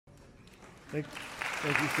Thank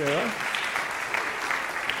you, Sarah.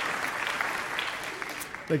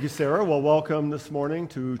 Thank you, Sarah. Well, welcome this morning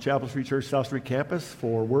to Chapel Street Church South Street Campus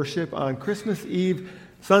for worship on Christmas Eve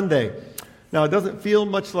Sunday. Now, it doesn't feel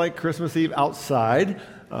much like Christmas Eve outside,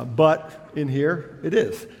 but in here it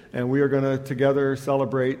is. And we are going to together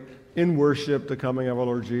celebrate in worship the coming of our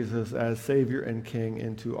Lord Jesus as Savior and King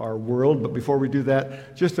into our world. But before we do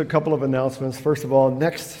that, just a couple of announcements. First of all,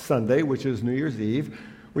 next Sunday, which is New Year's Eve,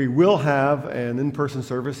 we will have an in-person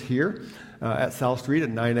service here at South Street at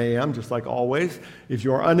 9 a.m., just like always. If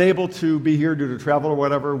you are unable to be here due to travel or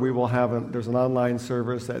whatever, we will have there's an online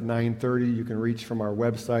service at 9:30. You can reach from our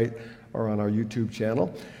website or on our YouTube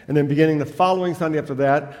channel. And then beginning the following Sunday after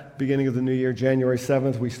that, beginning of the new year, January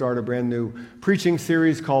 7th, we start a brand new preaching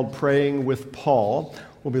series called Praying with Paul.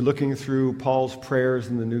 We'll be looking through Paul's prayers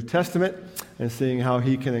in the New Testament and seeing how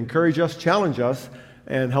he can encourage us, challenge us,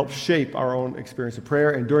 and help shape our own experience of prayer.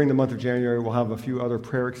 And during the month of January, we'll have a few other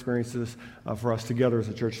prayer experiences for us together as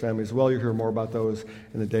a church family as well. You'll hear more about those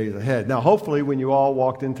in the days ahead. Now, hopefully, when you all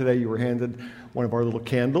walked in today, you were handed one of our little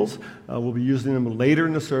candles. We'll be using them later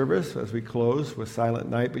in the service as we close with Silent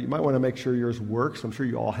Night, but you might want to make sure yours works. I'm sure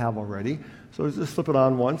you all have already. So just flip it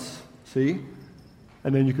on once, see?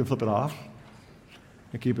 And then you can flip it off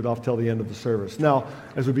and keep it off till the end of the service. Now,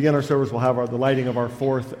 as we begin our service, we'll have the lighting of our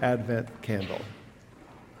fourth Advent candle.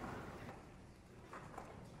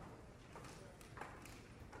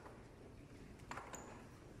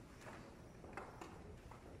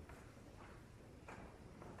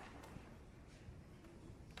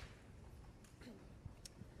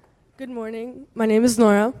 Good morning. My name is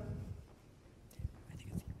Nora.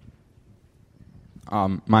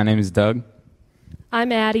 My name is Doug.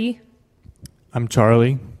 I'm Addie. I'm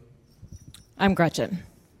Charlie. I'm Gretchen.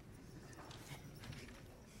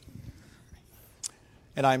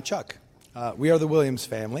 And I'm Chuck. We are the Williams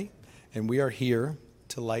family, and we are here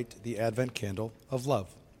to light the Advent candle of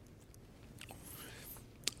love.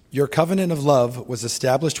 Your covenant of love was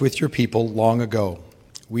established with your people long ago.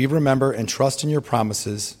 We remember and trust in your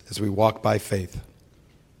promises as we walk by faith.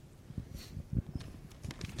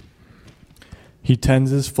 He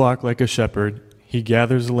tends his flock like a shepherd. He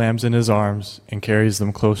gathers the lambs in his arms and carries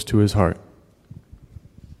them close to his heart.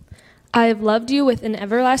 I have loved you with an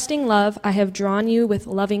everlasting love. I have drawn you with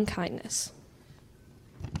loving kindness.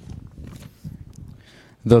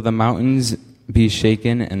 Though the mountains be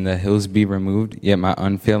shaken and the hills be removed, yet my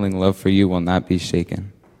unfailing love for you will not be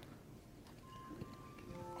shaken.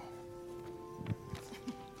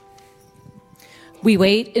 We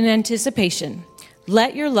wait in anticipation.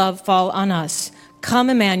 Let your love fall on us.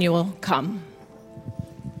 Come, Emmanuel, come.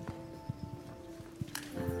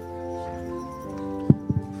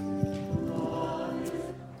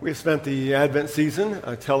 We have spent the Advent season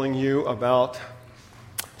telling you about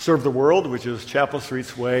Serve the World, which is Chapel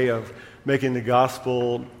Street's way of making the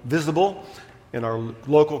gospel visible in our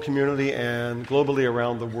local community and globally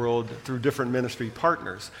around the world through different ministry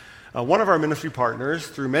partners. One of our ministry partners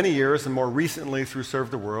through many years and more recently through Serve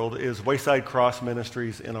the World is Wayside Cross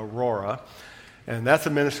Ministries in Aurora. And that's a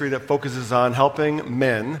ministry that focuses on helping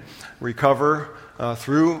men recover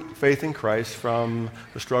through faith in Christ from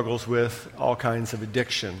the struggles with all kinds of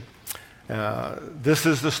addiction. This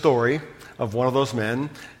is the story of one of those men.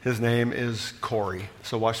 His name is Corey.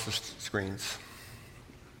 So watch the screens.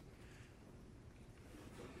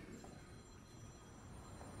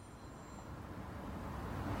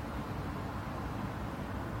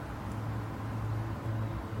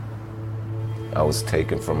 I was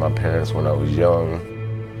taken from my parents when I was young,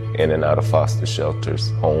 in and out of foster shelters,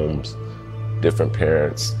 homes, different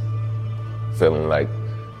parents, feeling like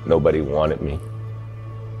nobody wanted me.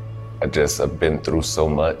 I've been through so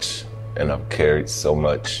much, and I've carried so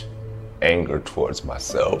much anger towards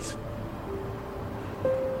myself.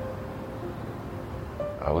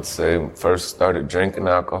 I would say first started drinking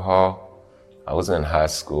alcohol. I was in high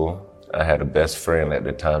school. I had a best friend at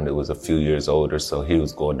the time that was a few years older, so he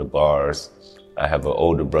was going to bars. I have an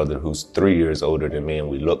older brother who's 3 years older than me, and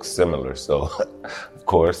we look similar. So, of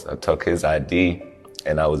course, I took his ID,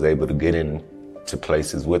 and I was able to get into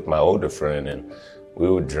places with my older friend, and we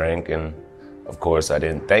would drink, and of course, I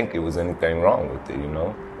didn't think it was anything wrong with it, you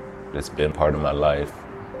know? It's been part of my life,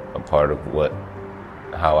 a part of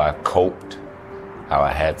how I coped, how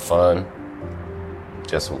I had fun,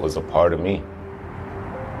 just was a part of me.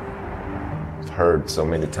 I've heard so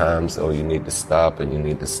many times, oh, you need to stop, and you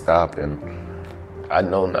need to stop, and I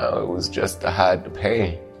know now it was just to hide the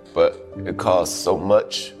pain, but it caused so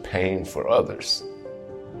much pain for others.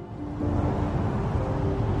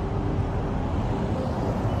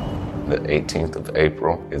 The 18th of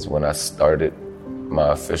April is when I started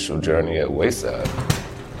my official journey at Wayside.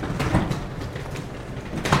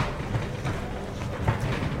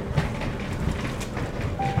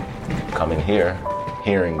 Coming here,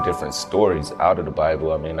 hearing different stories out of the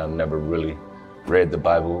Bible. I mean, I've never really read the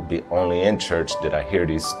Bible. Only in church did I hear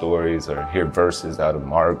these stories or hear verses out of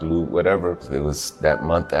Mark, Luke, whatever. It was that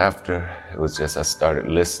month after, it was just I started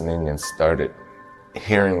listening and started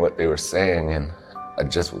hearing what they were saying, and I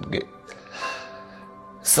just would get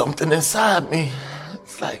something inside me.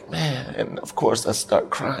 It's like, man, and of course I start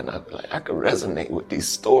crying. I'd be like, I could resonate with these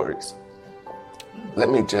stories. Let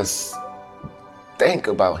me just think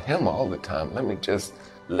about him all the time. Let me just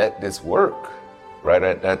let this work. Right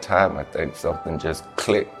at that time, I think something just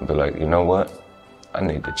clicked. Be like, you know what? I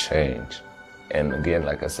need to change. And again,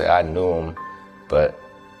 like I said, I knew him, but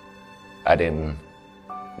I didn't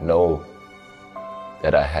know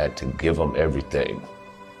that I had to give him everything.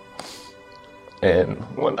 And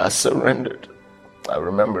when I surrendered, I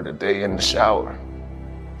remember the day in the shower,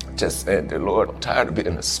 just saying, dear Lord, I'm tired of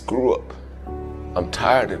being a screw up. I'm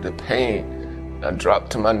tired of the pain. I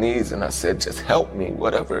dropped to my knees and I said, just help me,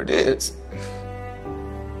 whatever it is.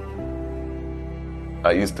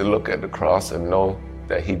 I used to look at the cross and know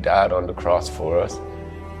that he died on the cross for us,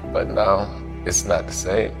 but now it's not the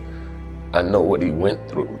same. I know what he went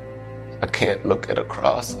through. I can't look at a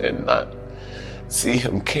cross and not see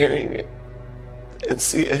him carrying it and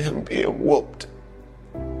see him being whooped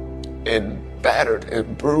and battered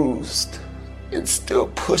and bruised and still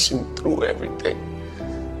pushing through everything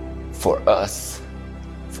for us,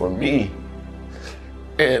 for me,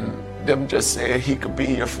 and them just saying he could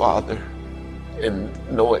be your father. And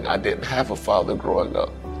knowing I didn't have a father growing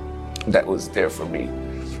up that was there for me.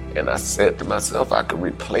 And I said to myself, I could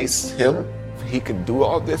replace him. He could do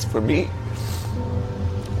all this for me.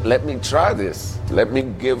 Let me try this. Let me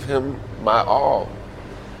give him my all.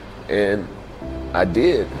 And I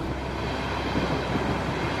did.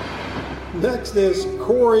 Next is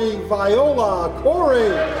Corey Viola. Corey!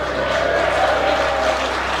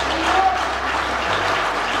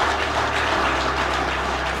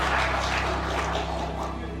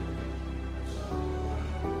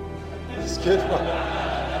 Good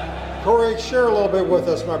one. Corey, share a little bit with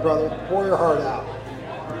us, my brother. Pour your heart out.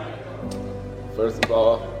 First of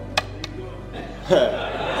all,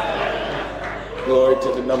 glory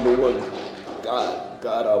to the number one,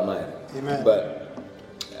 God Almighty. Amen. But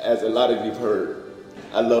as a lot of you've heard,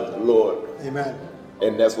 I love the Lord. Amen.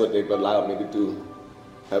 And that's what they've allowed me to do,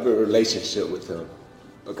 have a relationship with him.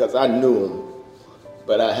 Because I knew him,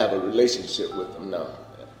 but I have a relationship with him now.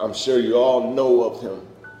 I'm sure you all know of him.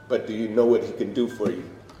 But do you know what he can do for you?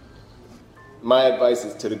 My advice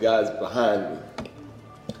is to the guys behind me.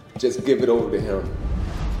 Just give it over to him.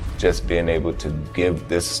 Just being able to give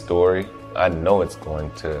this story, I know it's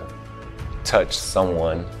going to touch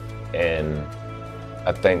someone, and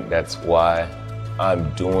I think that's why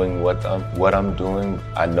I'm doing what I'm doing.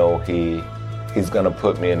 I know he's gonna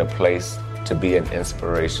put me in a place to be an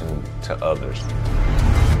inspiration to others.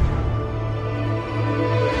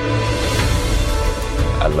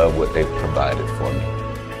 I love what they've provided for me,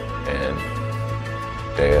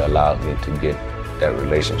 and they allowed me to get that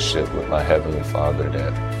relationship with my Heavenly Father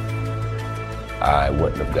that I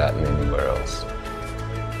wouldn't have gotten anywhere else.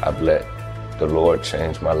 I've let the Lord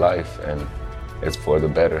change my life, and it's for the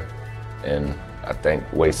better. And I thank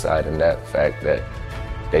Wayside in that fact that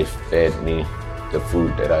they fed me the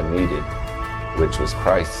food that I needed, which was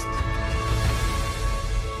Christ.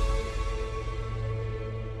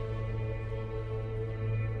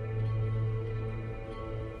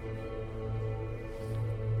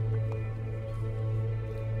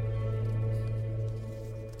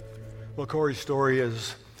 Well, Corey's story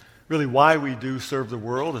is really why we do serve the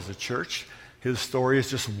world as a church. His story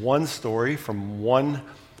is just one story from one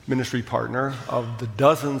ministry partner of the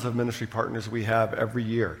dozens of ministry partners we have every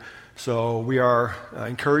year. So we are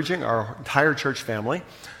encouraging our entire church family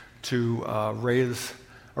to raise,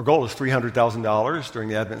 our goal is $300,000 during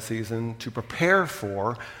the Advent season to prepare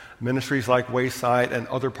for ministries like Wayside and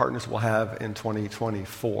other partners we'll have in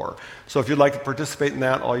 2024. So if you'd like to participate in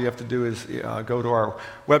that, all you have to do is go to our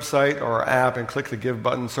website or our app and click the Give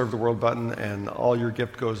button, Serve the World button, and all your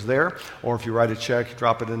gift goes there. Or if you write a check,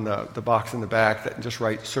 drop it in the box in the back, and just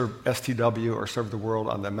write Serve STW or Serve the World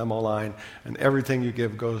on the memo line, and everything you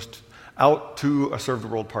give goes out to a Serve the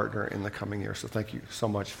World partner in the coming year. So thank you so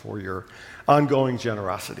much for your ongoing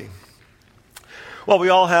generosity. Well, we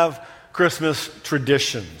all have Christmas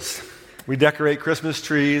traditions. We decorate Christmas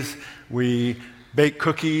trees. We bake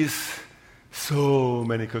cookies, so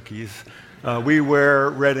many cookies. We wear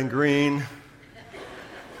red and green.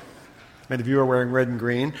 Many of you are wearing red and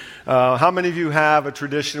green. How many of you have a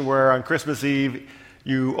tradition where on Christmas Eve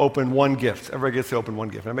you open one gift? Everybody gets to open one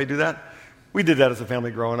gift. Anybody do that? We did that as a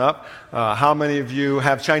family growing up. How many of you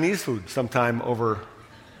have Chinese food sometime over?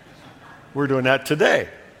 We're doing that today,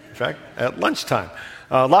 in fact, at lunchtime.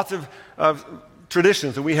 Lots of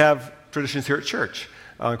traditions, and we have traditions here at church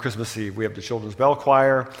on Christmas Eve. We have the Children's Bell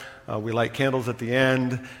Choir. We light candles at the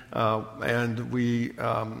end, and we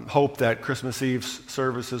hope that Christmas Eve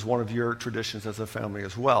service is one of your traditions as a family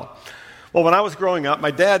as well. Well, when I was growing up,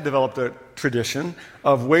 my dad developed a tradition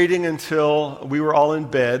of waiting until we were all in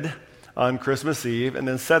bed on Christmas Eve and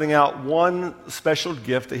then setting out one special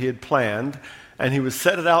gift that he had planned, and he would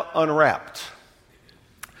set it out unwrapped.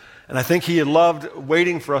 And I think he had loved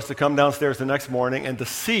waiting for us to come downstairs the next morning and to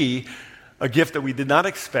see a gift that we did not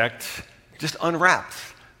expect just unwrapped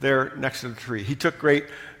there next to the tree. He took great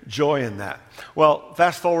joy in that. Well,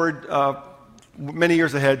 fast forward many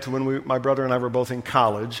years ahead to when my brother and I were both in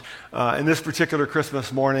college. And this particular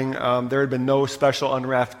Christmas morning, there had been no special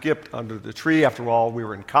unwrapped gift under the tree. After all, we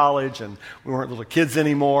were in college and we weren't little kids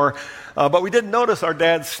anymore. But we did notice our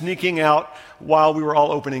dad sneaking out while we were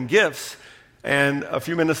all opening gifts. And a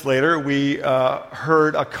few minutes later, we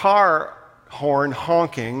heard a car horn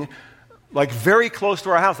honking, like very close to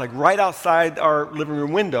our house, like right outside our living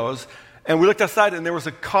room windows. And we looked outside, and there was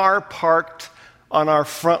a car parked on our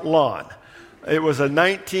front lawn. It was a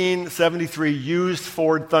 1973 used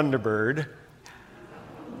Ford Thunderbird.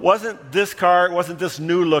 Wasn't this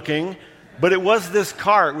new looking, but it was this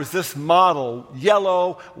car. It was this model,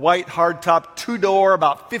 yellow, white hardtop, two-door,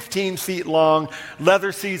 about 15 feet long,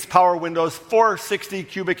 leather seats, power windows, 460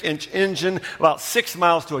 cubic inch engine, about 6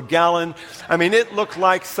 miles to a gallon. I mean, it looked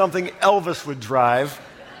like something Elvis would drive.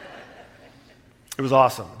 It was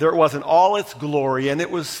awesome. There it was in all its glory, and it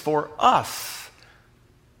was for us.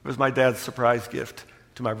 It was my dad's surprise gift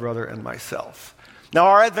to my brother and myself. Now,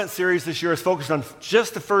 our Advent series this year is focused on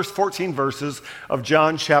just the first 14 verses of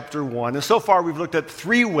John chapter 1. And so far, we've looked at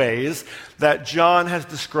 3 ways that John has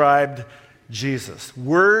described Jesus: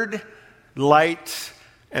 Word, light,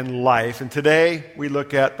 and life. And today, we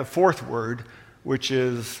look at the 4th word, which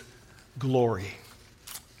is glory.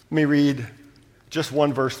 Let me read just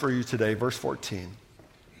one verse for you today, verse 14.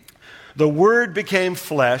 The Word became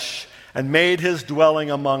flesh and made his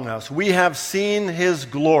dwelling among us. We have seen his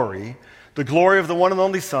glory, the glory of the one and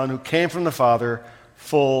only Son who came from the Father,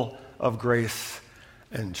 full of grace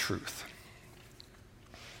and truth.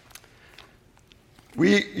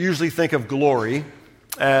 We usually think of glory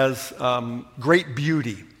as great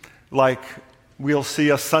beauty, like we'll see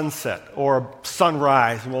a sunset or a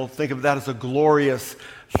sunrise, and we'll think of that as a glorious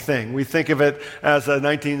thing. We think of it as a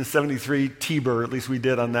 1973 T-bird, at least we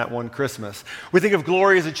did on that one Christmas. We think of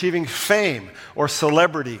glory as achieving fame or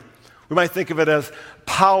celebrity. We might think of it as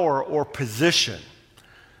power or position.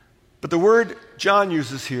 But the word John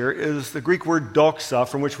uses here is the Greek word doxa,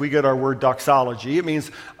 from which we get our word doxology. It means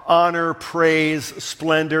honor, praise,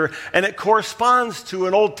 splendor, and it corresponds to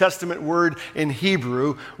an Old Testament word in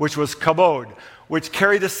Hebrew, which was kabod, which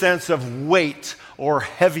carried a sense of weight or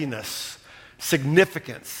heaviness,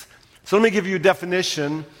 significance. So let me give you a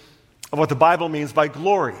definition of what the Bible means by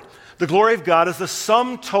glory. The glory of God is the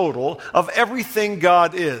sum total of everything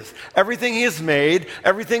God is. Everything he has made,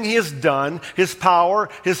 everything he has done, his power,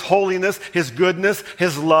 his holiness, his goodness,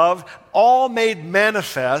 his love, all made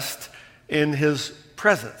manifest in his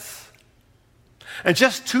presence. And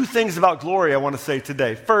just 2 things about glory I want to say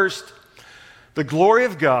today. First, the glory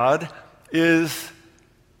of God is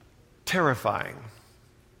terrifying.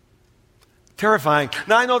 Terrifying.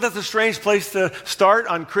 Now, I know that's a strange place to start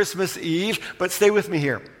on Christmas Eve, but stay with me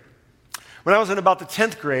here. When I was in about the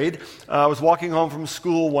 10th grade, I was walking home from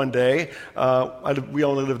school one day. We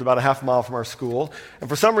only lived about a half mile from our school. And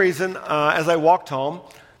for some reason, as I walked home,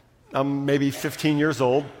 I'm maybe 15 years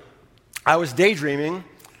old, I was daydreaming,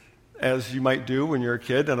 as you might do when you're a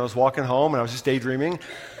kid. And I was walking home, and I was just daydreaming.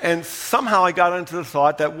 And somehow I got into the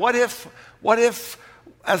thought that what if,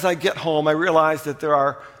 as I get home, I realize that there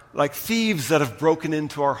are like thieves that have broken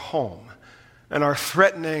into our home and are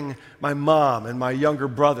threatening my mom and my younger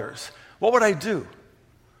brothers. What would I do?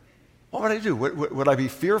 What would I do? Would I be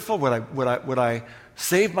fearful? Would I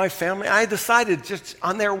save my family? I decided just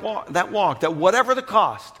on that walk that whatever the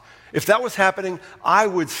cost, if that was happening, I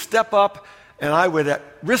would step up and I would, at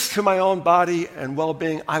risk to my own body and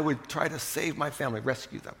well-being, I would try to save my family,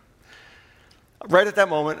 rescue them. Right at that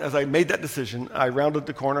moment, as I made that decision, I rounded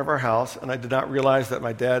the corner of our house, and I did not realize that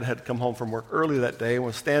my dad had come home from work early that day and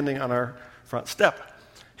was standing on our front step.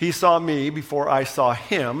 He saw me before I saw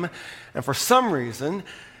him, and for some reason,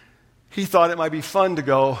 he thought it might be fun to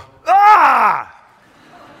go, "Ah!"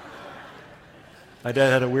 My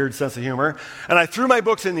dad had a weird sense of humor. And I threw my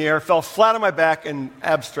books in the air, fell flat on my back in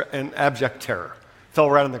abject terror. Fell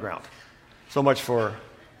right on the ground. So much for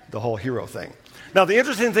the whole hero thing. Now, the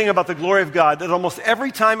interesting thing about the glory of God, that almost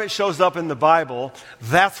every time it shows up in the Bible,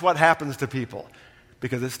 that's what happens to people,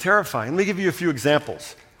 because it's terrifying. Let me give you a few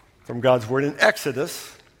examples from God's Word. In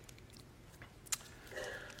Exodus,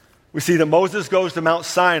 we see that Moses goes to Mount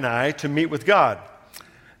Sinai to meet with God.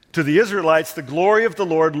 To the Israelites, the glory of the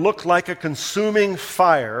Lord looked like a consuming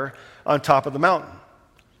fire on top of the mountain.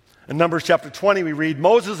 In Numbers chapter 20, we read,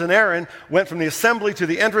 Moses and Aaron went from the assembly to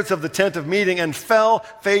the entrance of the tent of meeting and fell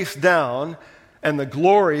face down, and the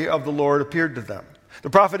glory of the Lord appeared to them. The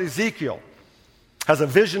prophet Ezekiel has a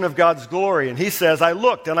vision of God's glory, and he says, I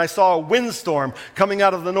looked, and I saw a windstorm coming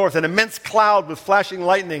out of the north, an immense cloud with flashing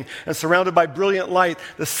lightning and surrounded by brilliant light.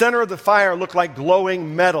 The center of the fire looked like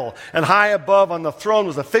glowing metal, and high above on the throne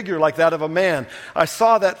was a figure like that of a man. I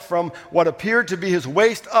saw that from what appeared to be his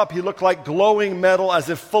waist up, he looked like glowing metal as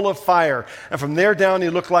if full of fire, and from there down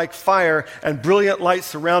he looked like fire, and brilliant light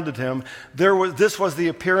surrounded him. This was the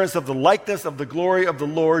appearance of the likeness of the glory of the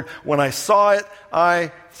Lord. When I saw it,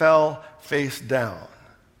 I fell face down.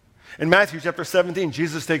 In Matthew chapter 17,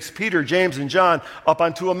 Jesus takes Peter, James, and John up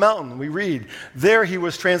onto a mountain. We read, there he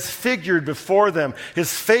was transfigured before them.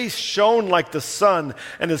 His face shone like the sun,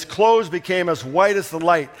 and his clothes became as white as the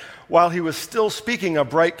light. While he was still speaking, a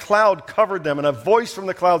bright cloud covered them, and a voice from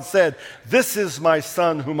the cloud said, this is my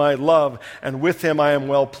son whom I love, and with him I am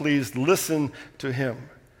well pleased. Listen to him.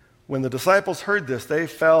 When the disciples heard this, they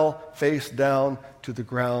fell face down to the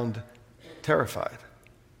ground, terrified.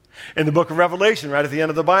 In the book of Revelation, right at the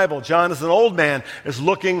end of the Bible, John, as an old man, is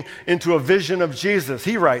looking into a vision of Jesus.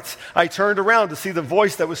 He writes, I turned around to see the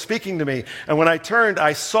voice that was speaking to me, and when I turned,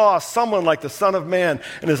 I saw someone like the Son of Man,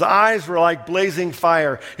 and his eyes were like blazing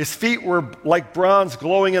fire. His feet were like bronze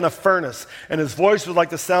glowing in a furnace, and his voice was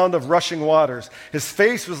like the sound of rushing waters. His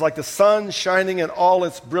face was like the sun shining in all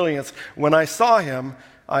its brilliance. When I saw him,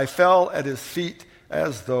 I fell at his feet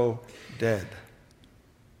as though dead.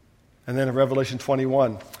 And then in Revelation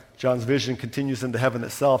 21, John's vision continues into heaven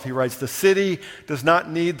itself. He writes, the city does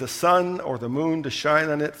not need the sun or the moon to shine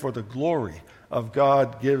on it, for the glory of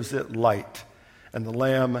God gives it light, and the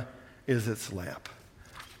Lamb is its lamp.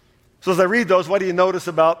 So as I read those, what do you notice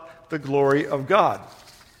about the glory of God?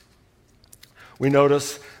 We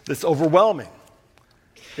notice it's overwhelming.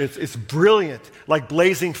 It's brilliant, like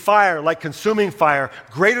blazing fire, like consuming fire,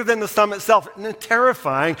 greater than the sun itself, and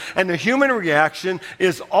terrifying. And the human reaction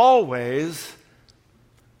is always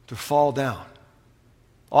to fall down,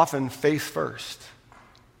 often face first,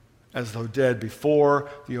 as though dead before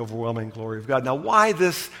the overwhelming glory of God. Now, why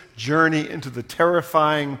this journey into the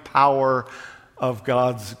terrifying power of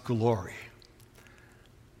God's glory?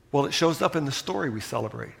 Well, it shows up in the story we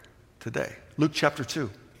celebrate today, Luke chapter 2.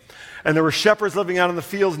 And there were shepherds living out in the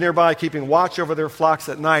fields nearby, keeping watch over their flocks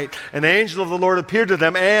at night. An angel of the Lord appeared to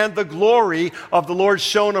them, and the glory of the Lord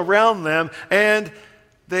shone around them, and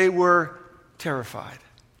they were terrified.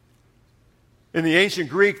 In the ancient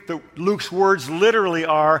Greek, Luke's words literally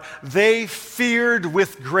are, they feared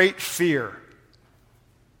with great fear.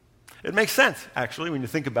 It makes sense, actually, when you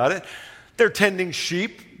think about it. They're tending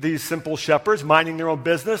sheep, these simple shepherds, minding their own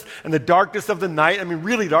business. In the darkness of the night,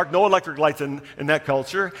 really dark, no electric lights in that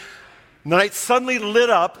culture. The night suddenly lit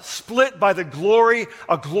up, split by the glory,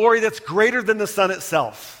 a glory that's greater than the sun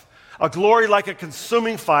itself. A glory like a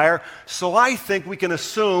consuming fire. So I think we can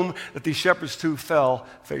assume that these shepherds too fell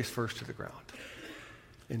face first to the ground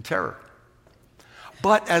in terror.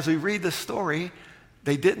 But as we read the story,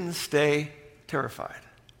 they didn't stay terrified.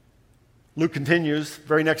 Luke continues,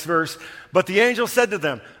 very next verse, but the angel said to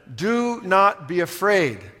them, do not be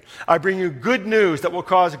afraid. I bring you good news that will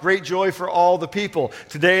cause great joy for all the people.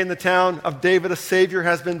 Today in the town of David, a Savior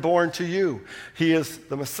has been born to you. He is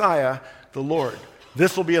the Messiah, the Lord.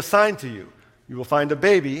 This will be a sign to you. You will find a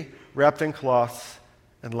baby wrapped in cloths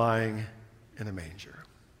and lying in a manger.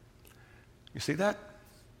 You see that?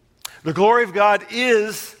 The glory of God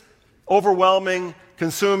is overwhelming,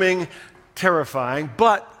 consuming, terrifying,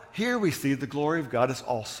 but here we see the glory of God is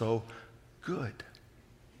also good.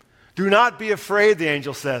 Do not be afraid, the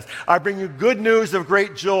angel says. I bring you good news of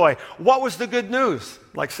great joy. What was the good news?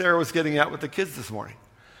 Like Sarah was getting at with the kids this morning.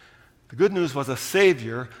 The good news was a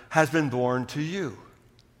Savior has been born to you.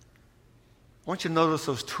 I want you to notice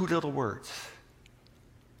those two little words.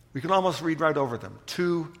 We can almost read right over them.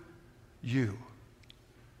 To you.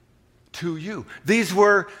 To you. These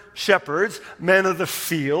were shepherds, men of the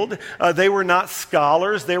field. They were not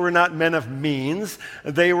scholars. They were not men of means.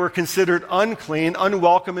 They were considered unclean,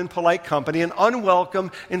 unwelcome in polite company, and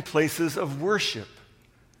unwelcome in places of worship.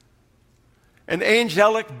 an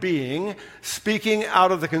angelic being speaking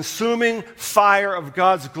out of the consuming fire of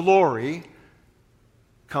God's glory,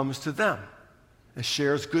 comes to them and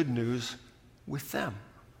shares good news with them,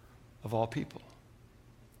 of all people.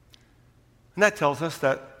 And that tells us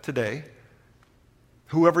that today,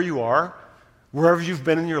 whoever you are, wherever you've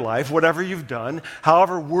been in your life, whatever you've done,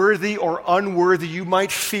 however worthy or unworthy you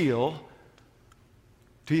might feel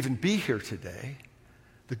to even be here today,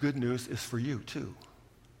 the good news is for you too.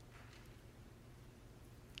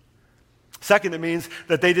 Second, it means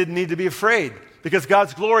that they didn't need to be afraid, because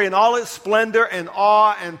God's glory in all its splendor and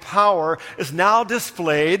awe and power is now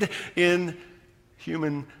displayed in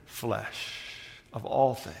human flesh of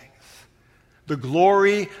all things. The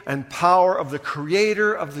glory and power of the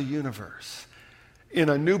creator of the universe in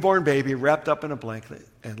a newborn baby wrapped up in a blanket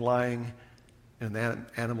and lying in an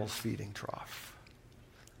animal's feeding trough.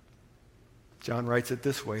 John writes it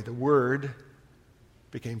this way: the Word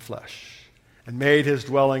became flesh and made his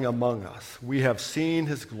dwelling among us. We have seen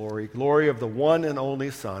his glory, glory of the one and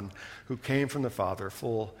only Son who came from the Father,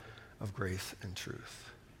 full of grace and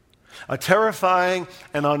truth. A terrifying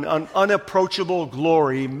and unapproachable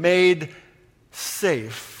glory made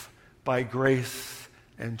safe by grace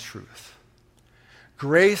and truth.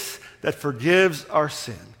 Grace that forgives our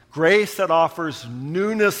sin. Grace that offers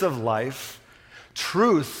newness of life.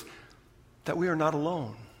 Truth that we are not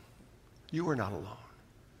alone. You are not alone.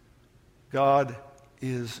 God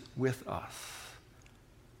is with us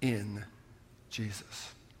in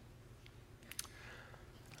Jesus.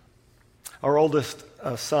 Our oldest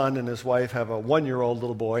son and his wife have a 1-year-old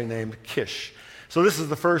little boy named Kish. So this is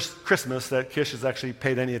the first Christmas that Kish has actually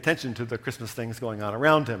paid any attention to the Christmas things going on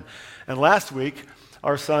around him. And last week,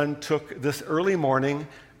 our son took this early morning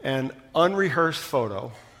an unrehearsed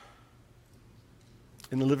photo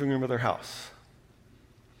in the living room of their house.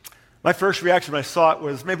 My first reaction when I saw it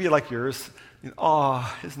was maybe like yours.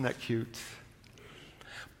 Oh, isn't that cute?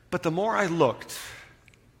 But the more I looked,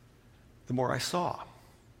 the more I saw.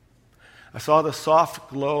 I saw the soft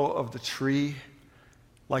glow of the tree,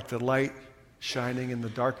 like the light shining in the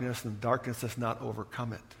darkness, and the darkness does not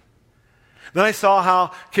overcome it. Then I saw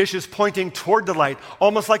how Kish is pointing toward the light,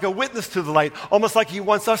 almost like a witness to the light, almost like he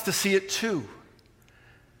wants us to see it too.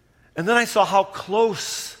 And then I saw how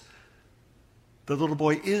close the little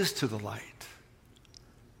boy is to the light.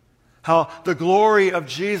 How the glory of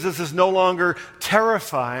Jesus is no longer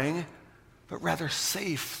terrifying, but rather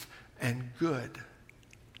safe and good.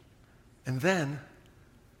 And then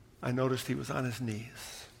I noticed he was on his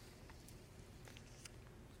knees.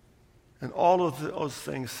 And all of those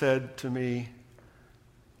things said to me,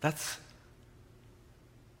 that's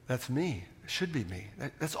me. It should be me.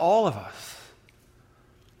 That's all of us.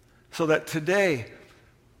 So that today,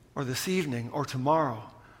 or this evening, or tomorrow,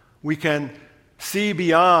 we can see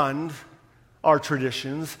beyond our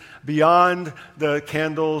traditions, beyond the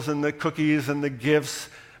candles and the cookies and the gifts,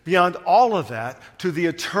 beyond all of that, to the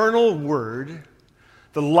eternal Word,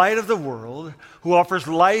 the light of the world, who offers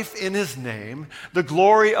life in his name, the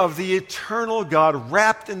glory of the eternal God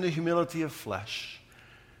wrapped in the humility of flesh,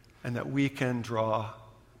 and that we can draw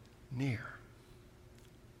near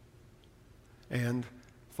and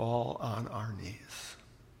fall on our knees.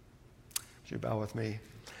 Would you bow with me?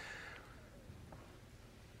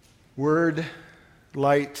 Word,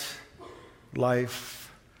 light,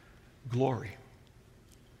 life, glory.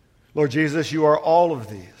 Lord Jesus, you are all of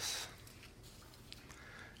these.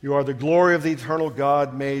 You are the glory of the eternal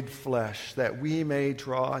God made flesh, that we may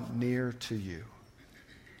draw near to you.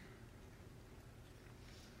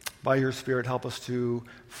 By your Spirit, help us to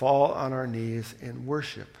fall on our knees in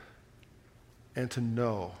worship and to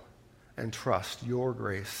know and trust your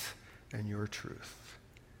grace and your truth.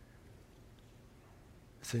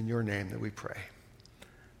 It's in your name that we pray.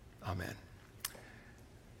 Amen.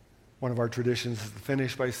 One of our traditions is to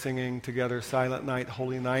finish by singing together Silent Night,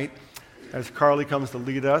 Holy Night. As Carly comes to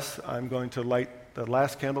lead us, I'm going to light the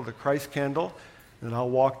last candle, the Christ candle, and I'll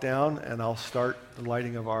walk down and I'll start the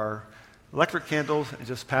lighting of our electric candles and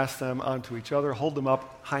just pass them on to each other, hold them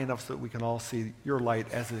up high enough so that we can all see your light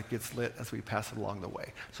as it gets lit as we pass it along the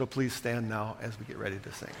way. So please stand now as we get ready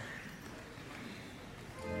to sing.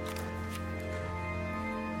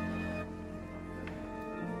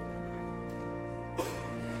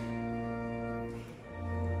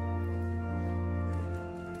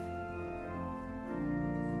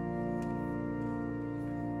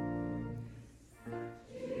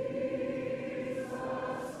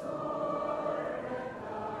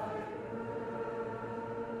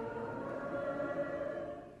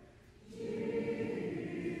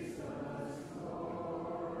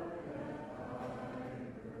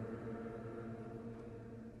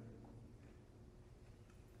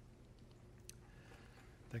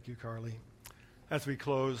 Thank you, Carly. As we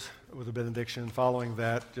close with a benediction, following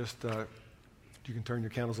that, just you can turn your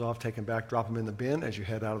candles off, take them back, drop them in the bin as you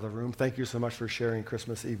head out of the room. Thank you so much for sharing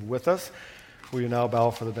Christmas Eve with us. Will you now bow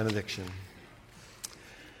for the benediction?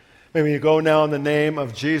 May we go now in the name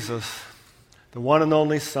of Jesus, the one and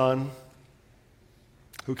only Son,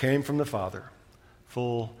 who came from the Father,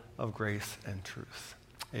 full of grace and truth.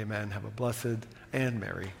 Amen. Have a blessed and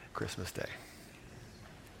merry Christmas day.